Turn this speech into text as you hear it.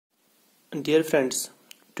Dear friends,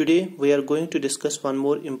 today we are going to discuss one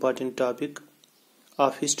more important topic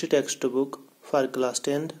of history textbook for class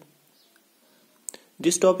 10th.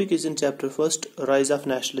 This topic is in chapter 1st, Rise of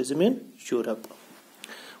Nationalism in Europe.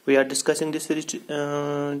 We are discussing this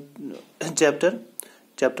chapter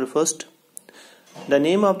 1st. The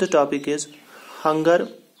name of the topic is Hunger,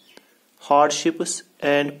 Hardships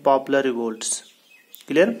and Popular Revolts.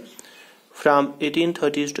 Clear? From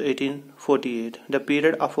 1830s to 1848. The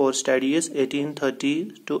period of our study is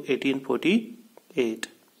 1830 to 1848.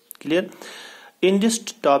 Clear? In this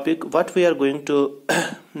topic, what we are going to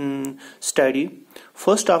study,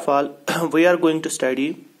 first of all, we are going to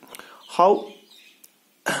study how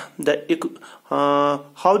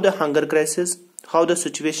the hunger crisis, how the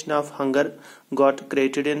situation of hunger got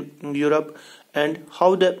created in Europe, and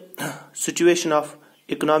how the situation of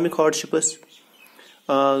economic hardships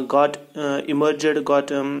got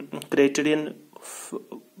created in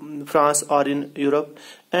France or in Europe,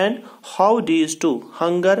 and how these two,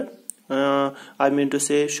 hunger,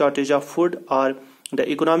 shortage of food or the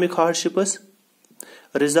economic hardships,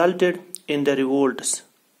 resulted in the revolts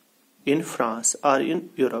in France or in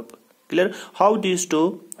Europe. Clear? How these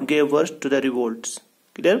two gave birth to the revolts.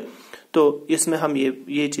 Clear? तो इसमें हम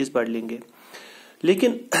ये चीज़ पढ़ लेंगे,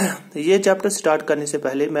 लेकिन ये chapter start करने से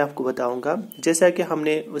पहले मैं आपको बताऊंगा, जैसा कि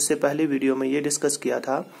हमने उससे पहले वीडियो में ये डिस्कस किया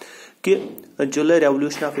था कि जुलाई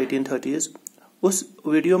रेवोल्यूशन ऑफ 1830s, उस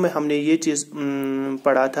वीडियो में हमने ये चीज़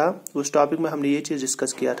पढ़ा था, उस टॉपिक में हमने ये चीज़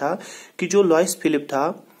डिस्कस किया था कि जो लुइस फिलिप था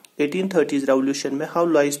 1830s रेवोल्यूशन में, how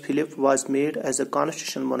Louis Philip was made as a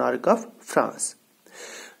constitutional monarch of France.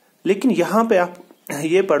 लेकिन यहाँ पे आप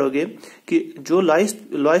ये पढ़ोगे कि जो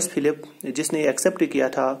लुइस फिलिप जिसने एक्सेप्ट किया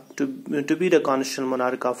था to be the constitutional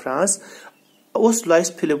monarch of France, उस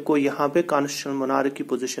लुइस फिलिप को यहाँ पे कॉन्स्टिट्यूशनल मोनार्क की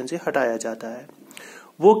पोजीशन से हटाया जाता है.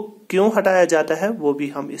 वो क्यों हटाया जाता है वो भी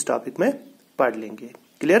हम इस टॉपिक में पढ़ लेंगे.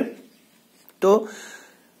 क्लियर? तो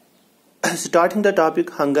starting the topic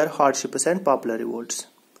hunger, hardships and popular revolts.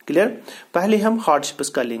 Clear? पहले हम हार्डशिप्स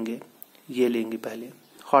का लेंगे, ये लेंगे पहले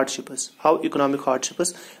hardships, how economic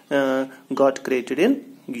hardships got created in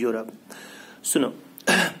Europe. सुनो,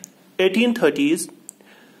 1830s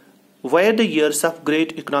were the years of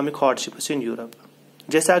great economic hardships in Europe.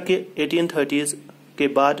 जैसा कि 1830s के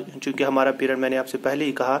बाद, चूंकि हमारा पीरियड मैंने आपसे पहले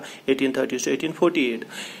ही कहा 1830s to 1848,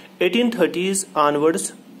 1830s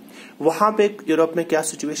onwards वहां पे यूरोप में क्या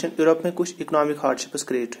सिचुएशन, यूरोप में कुछ इकोनॉमिक हार्डशिप्स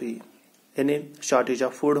क्रिएट हुई, यानी शॉर्टेज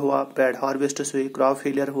ऑफ फूड हुआ, बैड हार्वेस्ट्स हुई, क्रॉप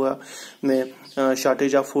फेलियर हुआ, में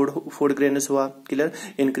शॉर्टेज ऑफ फूड ग्रेन्स हुआ. Clear?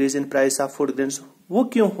 Increase in price of food grains. वो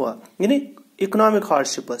क्यों हुआ? यानी इकोनॉमिक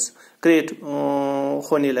हार्डशिप्स क्रिएट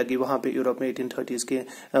होने लगी वहां पे यूरोप में 1830s के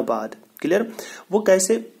बाद. क्लियर? वो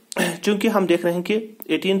कैसे? चूंकि हम देख रहे हैं कि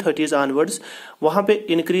 1830s ऑनवर्ड्स वहां पे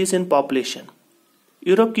इंक्रीज इन पॉपुलेशन,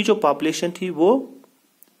 यूरोप की जो पॉपुलेशन थी वो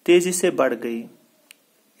तेजी से बढ़ गई,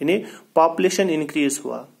 यानी पॉपुलेशन इंक्रीज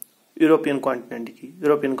हुआ यूरोपियन कॉन्टिनेंट की,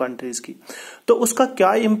 यूरोपियन कंट्रीज की. तो उसका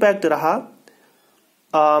क्या इम्पैक्ट रहा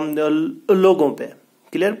लोगों पे.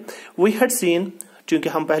 क्लियर? वी हैड सीन, क्योंकि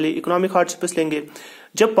हम पहले इकोनॉमिक हार्डशिप्स लेंगे,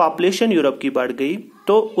 जब पॉपुलेशन यूरोप की बढ़ गई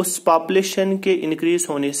तो उस पॉपुलेशन के इंक्रीज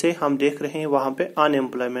होने से हम देख रहे हैं वहां पे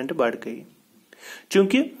अनएम्प्लॉयमेंट बढ़ गई,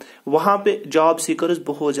 क्योंकि वहां पे जॉब सीकर्स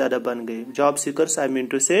बहुत ज्यादा बन गए. Job seekers I mean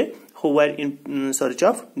to से who were in search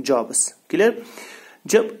of jobs. Clear?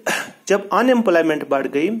 जब अनएम्प्लॉयमेंट बढ़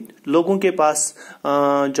गई, लोगों के पास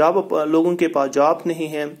जॉब नहीं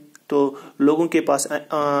है, तो लोगों के पास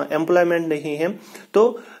एम्प्लॉयमेंट नहीं है,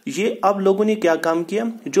 तो ये अब लोगों ने क्या काम किया,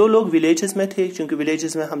 जो लोग विलेजेस में थे, क्योंकि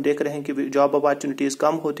विलेजेस में हम देख रहे हैं कि जॉब अपॉर्चुनिटीज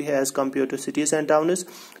कम होती है as compare two cities and towns,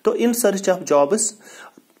 तो in search of jobs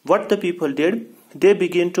what the people did, they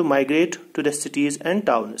begin to migrate to the cities and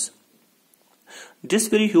towns.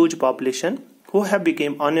 This very huge population who have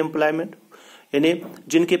became unemployment, यानी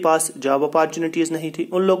जिनके पास job opportunities नहीं थी,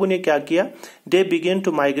 उन लोगों ने क्या किया, they begin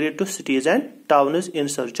to migrate two cities and towns in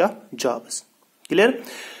search of jobs. Clear?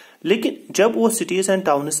 लेकिन जब वो सिटीज एंड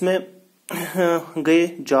टाउन्स में गए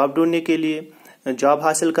जॉब ढूंढने के लिए, जॉब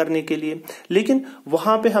हासिल करने के लिए, लेकिन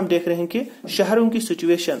वहां पे हम देख रहे हैं कि शहरों की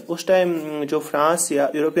सिचुएशन उस टाइम, जो फ्रांस या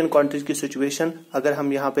यूरोपियन कंट्रीज की सिचुएशन, अगर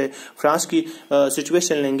हम यहाँ पे फ्रांस की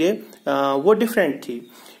सिचुएशन लेंगे, वो डिफरेंट थी,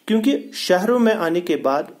 क्योंकि शहरों में आने के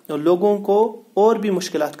बाद लोगों को और भी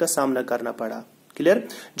मुश्किलात का सामना करना पड़ा. क्लियर?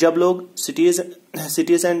 जब लोग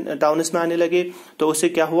सिटीज एंड टाउन्स में आने लगे तो उससे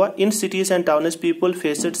क्या हुआ, in cities and towns people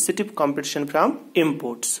faced stiff competition from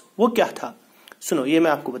imports. वो क्या था? सुनो, ये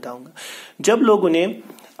मैं आपको बताऊंगा. जब लोगों ने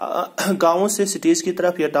गांवों से सिटीज की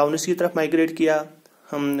तरफ या टाउन्स की तरफ माइग्रेट किया,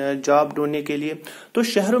 जॉब ढूंढने के लिए। तो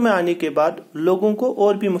शहरों में आने के बाद लोगों को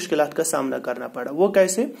और भी मुश्किलात का सामना करना पड़ा। वो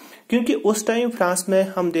कैसे? क्योंकि उस टाइम फ्रांस में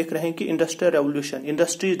हम देख रहे हैं कि इंडस्ट्रियल रेवोल्यूशन,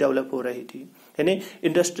 इंडस्ट्रीज डेवलप हो रही थी, यानी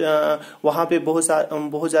वहां पे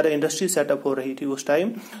बहुत ज्यादा इंडस्ट्री सेटअप हो रही थी उस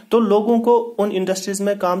टाइम। तो लोगों को उन इंडस्ट्रीज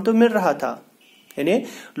में काम तो मिल रहा था, यानी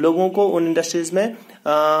लोगों को उन इंडस्ट्रीज में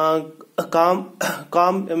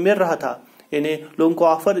काम मिल रहा था, यानी लोगों को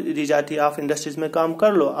ऑफर दी जाती है, आप इंडस्ट्रीज में काम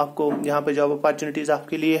कर लो, आपको यहाँ पे जॉब अपॉर्चुनिटीज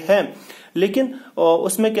आपके लिए है। लेकिन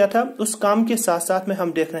उसमें क्या था, उस काम के साथ साथ में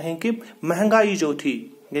हम देख रहे हैं कि महंगाई जो थी,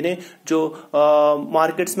 यानी जो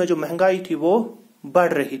मार्केट्स में जो महंगाई थी वो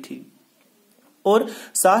बढ़ रही थी। और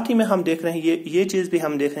साथ ही में हम देख रहे हैं ये चीज भी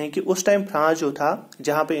हम देख रहे हैं कि उस टाइम फ्रांस जो था,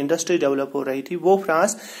 जहां पे इंडस्ट्री डेवलप हो रही थी, वो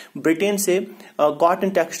फ्रांस ब्रिटेन से कॉटन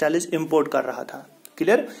टेक्सटाइल्स इंपोर्ट कर रहा था।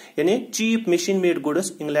 क्लियर? यानी cheap machine made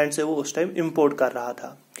goods England से वो उस टाइम इंपोर्ट कर रहा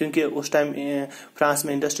था, क्योंकि उस टाइम फ्रांस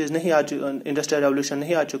में इंडस्ट्रियल रेवोल्यूशन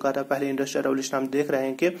नहीं आ चुका था। पहले इंडस्ट्रियल रेवोल्यूशन हम देख रहे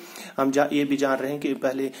हैं कि हम ये भी जान रहे हैं कि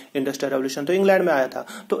पहले इंडस्ट्रियल रेवोल्यूशन तो इंग्लैंड में आया था।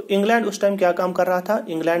 तो इंग्लैंड उस टाइम क्या काम कर रहा था?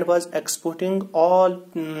 इंग्लैंड वाज एक्सपोर्टिंग ऑल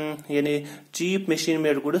यानी cheap machine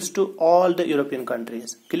made goods to all the European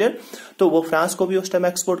countries. Clear? तो वो फ्रांस को भी उस टाइम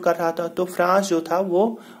एक्सपोर्ट कर रहा था। तो फ्रांस जो था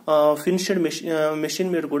वो finished machine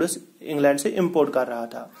made goods England से इंपोर्ट कर रहा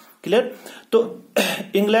था। क्लियर? तो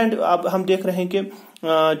इंग्लैंड, अब हम देख रहे हैं कि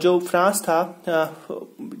जो फ्रांस था,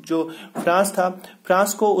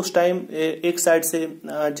 फ्रांस को उस टाइम एक साइड से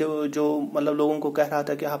जो मतलब लोगों को कह रहा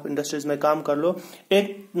था कि आप इंडस्ट्रीज में काम कर लो,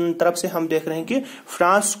 एक तरफ से हम देख रहे हैं कि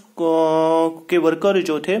फ्रांस के वर्कर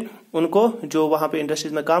जो थे, उनको जो वहां पे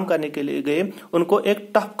इंडस्ट्रीज में काम करने के लिए गए, उनको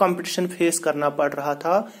एक टफ कंपटीशन फेस करना पड़ रहा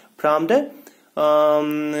था from the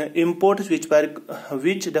imports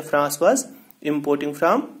which the France was importing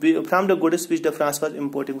from the goods which the France was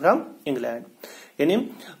importing from England। यानी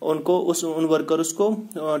उनको उन वर्कर्स को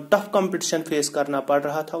टफ कंपटीशन फेस करना पड़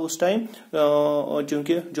रहा था उस टाइम,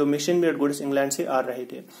 क्योंकि जो मशीन मेड गुड्स इंग्लैंड से आ रहे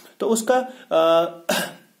थे। तो उसका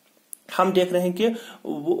हम देख रहे हैं कि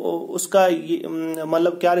उसका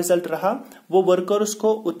मतलब क्या रिजल्ट रहा। वो वर्कर्स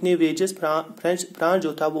को उतने वेजेस, फ्रांस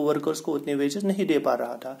जो था वो वर्कर्स को उतने वेजेस नहीं दे पा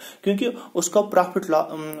रहा था, क्योंकि उसका प्रॉफिट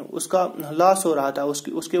उसका लॉस हो रहा था,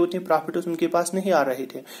 उसके उतने प्रॉफिट उनके पास नहीं आ रहे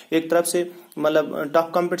थे। एक तरफ से मतलब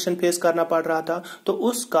टफ कंपटीशन फेस करना पड़ रहा था, तो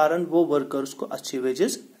उस कारण वो वर्कर्स को अच्छे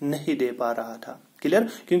वेजेस नहीं दे पा रहा था। क्लियर?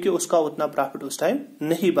 क्योंकि उसका उतना प्रॉफिट उस टाइम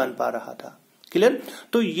नहीं बन पा रहा था। क्लियर?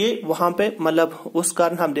 तो ये वहां पे मतलब उस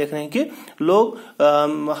कारण हम देख रहे हैं कि लोग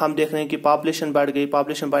हम देख रहे हैं कि पॉपुलेशन बढ़ गई,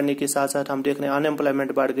 पॉपुलेशन बढ़ने के साथ साथ हम देख रहे हैं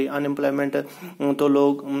अनएम्प्लॉयमेंट बढ़ गई। अनएम्प्लॉयमेंट तो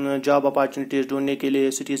लोग जॉब अपॉर्चुनिटीज ढूंढने के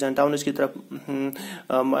लिए सिटीज एंड टाउन्स की तरफ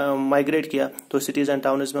माइग्रेट किया। तो सिटीज एंड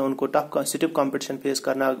टाउन्स में उनको टफ कंपटीशन फेस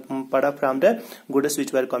करना पड़ा from the goods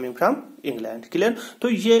which were coming from England. Clear? तो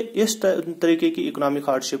ये इस तरीके की इकोनॉमिक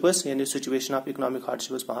हार्डशिप्स यानी सिचुएशन ऑफ इकोनॉमिक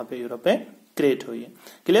हार्डशिप्स वहां पे यूरोप में क्रिएट हुई है।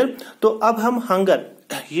 क्लियर? तो अब हम हंगर,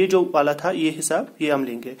 ये जो वाला था ये हिसाब ये हम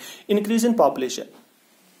लेंगे। इंक्रीज इन पॉपुलेशन,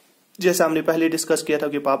 जैसा हमने पहले डिस्कस किया था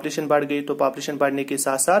कि पॉपुलेशन बढ़ गई, तो पॉपुलेशन बढ़ने के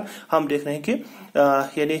साथ साथ हम देख रहे हैं कि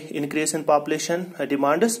यानी increase in population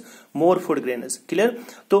demands more food grains. Clear?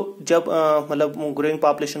 तो जब मतलब ग्रोइंग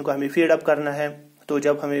पॉपुलेशन को हमें फीड अप करना है, तो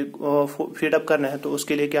जब हमें फीड अप करना है तो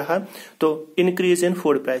उसके लिए क्या है, तो इंक्रीज इन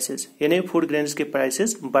फूड प्राइसेस, यानी फूड ग्रेन्स के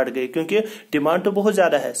प्राइसेस बढ़ गए, क्योंकि डिमांड तो बहुत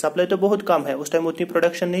ज्यादा है, सप्लाई तो बहुत कम है। उस टाइम उतनी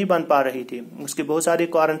प्रोडक्शन नहीं बन पा रही थी, उसके बहुत सारे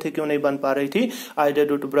कारण थे क्यों नहीं बन पा रही थी। Either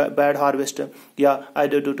due to bad harvest या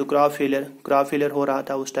either due to crop failure हो रहा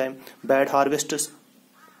था उस टाइम। बैड हार्वेस्ट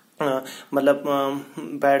मतलब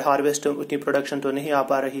बैड हार्वेस्ट, उतनी प्रोडक्शन तो नहीं आ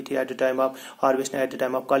पा रही थी at the time of harvest, at the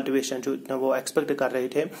time of cultivation जो वो एक्सपेक्ट कर रहे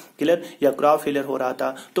थे। क्लियर? या क्रॉप फेलियर हो रहा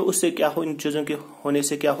था। तो उससे क्या हो, इन चीजों के होने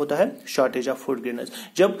से क्या होता है, शॉर्टेज ऑफ फूड ग्रेन्स।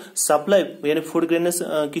 जब सप्लाई यानी फूड ग्रेन्स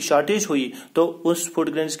की शॉर्टेज हुई, तो उस फूड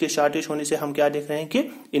ग्रेन्स के शॉर्टेज होने से हम क्या देख रहे हैं कि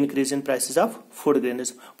increase in prices of food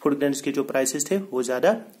grains के जो प्राइसेस थे वो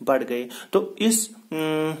ज्यादा बढ़ गए। तो इस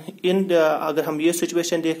अगर हम ये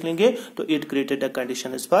सिचुएशन देख लेंगे तो it created the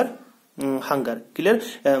conditions for hunger. Clear?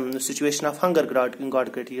 Situation of hunger got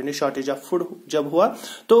created, यानी शॉर्टेज ऑफ फूड जब हुआ,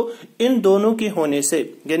 तो इन दोनों के होने से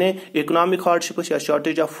यानी इकोनॉमिक हार्डशिप या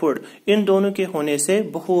शॉर्टेज ऑफ फूड, इन दोनों के होने से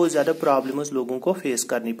बहुत ज्यादा प्रॉब्लम्स लोगों को फेस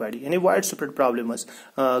करनी पड़ी, यानी wide spread problems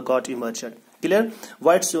got इमर्जड। Clear?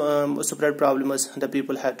 What spread problems the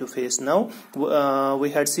people had to face now? We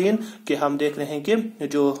had seen कि हम देख रहे हैं कि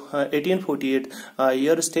जो 1848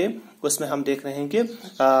 years थे, उसमें हम देख रहे हैं कि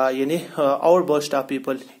यानी आउटबर्स्ट ऑफ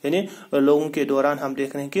पीपल, यानी लोगों के दौरान हम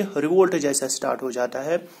देख रहे हैं कि रिवोल्ट जैसा स्टार्ट हो जाता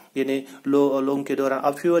है, यानी लोगों के दौरान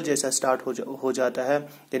अपफ्यूअल जैसा स्टार्ट हो जाता है,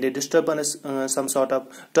 यानी disturbance, some sort of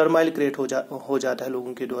टर्माइल create हो जाता है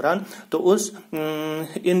लोगों के दौरान। तो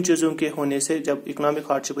इन चीजों के होने से जब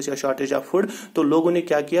इकोनॉमिक हार्डशिप या शॉर्टेज ऑफ फूड, तो लोगों ने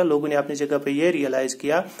क्या किया, लोगों ने अपनी जगह पे ये रियलाइज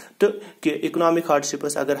किया तो कि इकोनॉमिक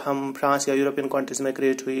हार्डशिप्स अगर हम फ्रांस या यूरोपियन कंट्रीज में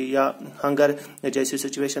क्रिएट हुई या हंगर जैसी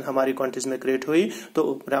सिचुएशन हमारी कंट्रीज में क्रिएट हुई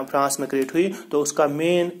तो फ्रांस में क्रिएट हुई, तो उसका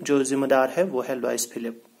मेन जो जिम्मेदार है वो है लुइस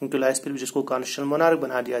फिलिप। क्योंकि लुइस फिलिप जिसको कॉन्स्टिट्यूशनल मोनार्क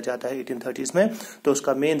बना दिया जाता है 1830s में, तो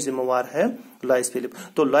उसका मेन जिम्मेवार है लुइस फिलिप।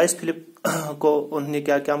 तो लुइस फिलिप को उन्होंने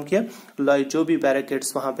क्या काम किया, जो भी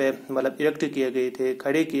बैरिकेड्स वहां पे मतलब इरेक्ट किए गए थे,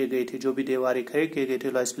 खड़े किए गए थे, जो भी दीवारें खड़े किए गए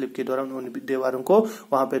थे लुइस फिलिप के दौरान, उन दीवारों को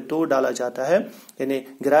वहां पे तोड़ डाला जाता है, यानी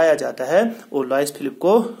गिराया जाता है। और Louis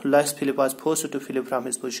Philip was forced to flee from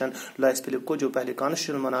his position. Louis Philip को जो पहले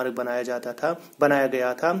कॉन्स्टिट्यूशनल मोनार्क बनाया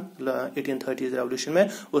गया था 1830 रेवोल्यूशन में,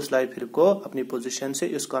 उस लुइस फिलिप को अपनी पोजीशन से,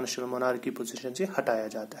 इस कॉन्स्टिट्यूशनल मोनार्क की पोजीशन से हटाया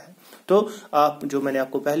जाता है। तो आप जो मैंने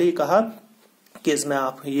आपको पहले ही कहा कि इसमें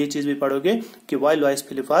आप ये चीज भी पढ़ोगे कि why Louis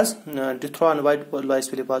Philip was dethrone, why Louis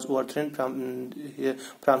Philip was overthrown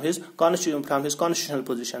from his constitutional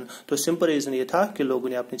position. तो सिंपल रीजन ये था कि लोगों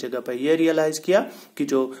ने अपनी जगह पर ये रियलाइज किया कि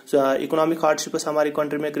जो इकोनॉमिक हार्डशिप्स हमारी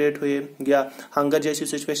कंट्री में क्रिएट हुए या हंगर जैसी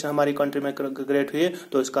सिचुएशन हमारी कंट्री में क्रिएट हुई,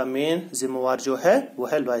 तो इसका मेन जिम्मेवार जो है वो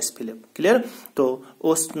है लुइस फिलिप। क्लियर। तो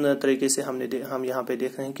उस तरीके से हम यहाँ पे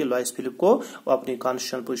देख रहे हैं कि लुइस फिलिप को अपनी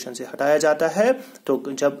कॉन्स्टिट्यूशनल पोजीशन से हटाया जाता है। तो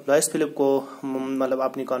जब लुइस फिलिप को मतलब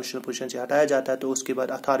अपनी कॉन्स्टिट्यूशनल पोजीशन से हटाया जाता है तो उसके बाद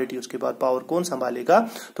अथॉरिटी, उसके बाद पावर कौन संभालेगा,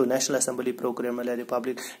 तो national assembly proclaim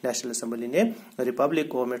Republic, national assembly ने रिपब्लिक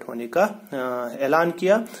गवर्नमेंट होने का ऐलान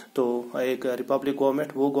किया। तो एक रिपब्लिक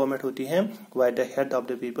गवर्नमेंट वो गवर्नमेंट होती है why the head of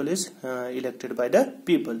the people is elected by the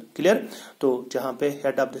people. Clear. तो जहां पे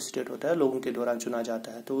हेड ऑफ द स्टेट होता है, लोगों के दौरान चुना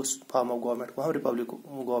जाता है, तो उस फॉर्म ऑफ गवर्नमेंट को हम रिपब्लिक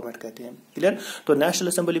गवर्नमेंट कहते हैं। क्लियर। तो national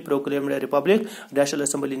assembly proclaim Republic, national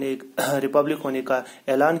assembly ने एक रिपब्लिक होने का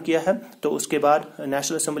ऐलान किया है। तो उसके बाद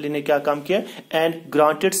नेशनल असेंबली ने क्या काम किया, and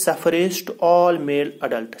granted suffrage to all mail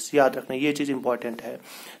adults. याद रखना ये चीज इंपॉर्टेंट है।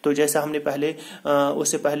 तो जैसा हमने पहले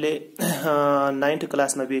उससे पहले 9th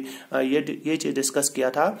क्लास में भी ये चीज डिस्कस किया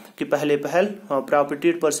था कि पहले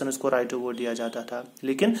प्रॉपर्टीड पर्सन को राइट टू वोट दिया जाता था,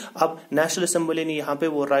 लेकिन अब नेशनल असेंबली ने यहाँ पे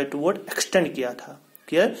वो राइट टू वोट एक्सटेंड किया था,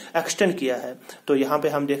 एक्सटेंड किया है। तो यहाँ पे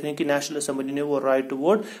हम देख रहे हैं कि नेशनल असेंबली ने वो राइट टू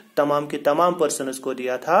वोट तमाम के तमाम पर्सनस को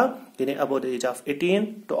दिया था, यानी above the age of 18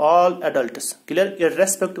 to all adults. Clear.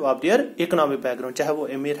 Irrespective of their economic background, चाहे वो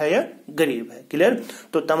अमीर है या गरीब है। क्लियर।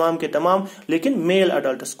 तो तमाम के तमाम, लेकिन मेल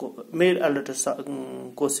अडल्ट्स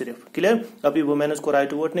को सिर्फ। क्लियर। अभी वुमेन्स को राइट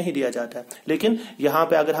टू वोट नहीं दिया जाता है, लेकिन यहाँ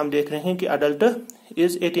पे अगर हम देख रहे हैं कि अडल्ट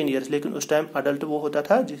इज 18 ईयर्स, लेकिन उस टाइम अडल्ट वो होता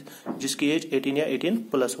था जिसकी एज 18 या 18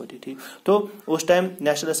 प्लस होती थी। तो उस टाइम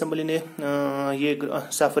नेशनल असेंबली ने ये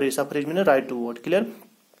सफरेज में right to vote, clear,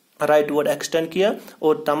 right to vote extend किया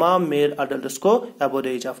और तमाम मेल अडल्ट्स को अबव द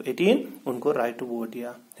एज ऑफ 18 उनको राइट टू वोट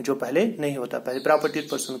दिया, जो पहले नहीं होता, पहले प्रॉपर्टी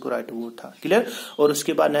पर्सन को राइट टू वोट था। क्लियर। और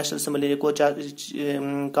उसके बाद नेशनल असेंबली ने को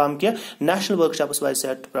काम किया, national workshops was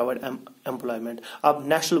set to provide employment. अब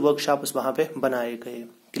नेशनल वर्कशॉप्स वहां पे बनाए गए।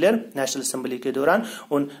 क्लियर। नेशनल असेंबली के दौरान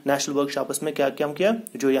उन नेशनल वर्कशॉप्स में क्या काम किया,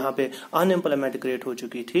 जो यहाँ पे अनएम्प्लॉयमेंट क्रिएट हो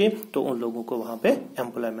चुकी थी तो उन लोगों को वहां पे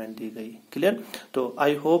एम्प्लॉयमेंट दी गई। क्लियर। तो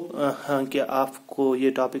आई होप कि आपको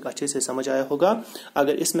ये टॉपिक अच्छे से समझ आया होगा।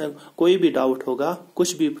 अगर इसमें कोई भी डाउट होगा,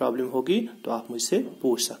 कुछ भी प्रॉब्लम होगी, तो आप मुझसे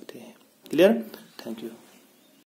पूछ सकते हैं। क्लियर। Thank you.